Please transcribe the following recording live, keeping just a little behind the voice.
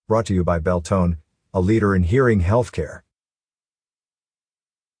Brought to you by Beltone, a leader in hearing healthcare.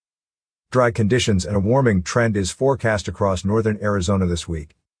 Dry conditions and a warming trend is forecast across northern Arizona this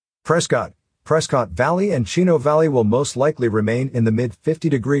week. Prescott Valley and Chino Valley will most likely remain in the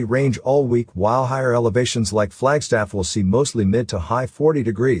mid-50-degree range all week, while higher elevations like Flagstaff will see mostly mid to high 40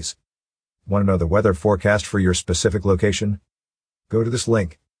 degrees. Want to know the weather forecast for your specific location? Go to this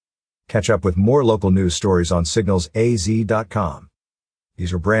link. Catch up with more local news stories on signalsaz.com.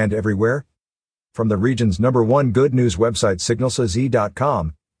 These are brand everywhere. From the region's #1 good news website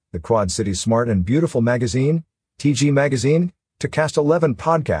signalsaz.com, the Quad Cities Smart and Beautiful magazine, TG Magazine, to Cast 11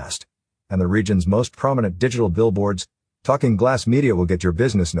 podcast, and the region's most prominent digital billboards, Talking Glass Media will get your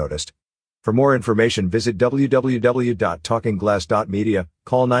business noticed. For more information, visit www.talkingglass.media,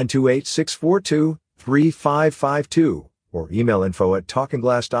 call 928-642-3552, or email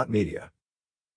info@talkingglass.media.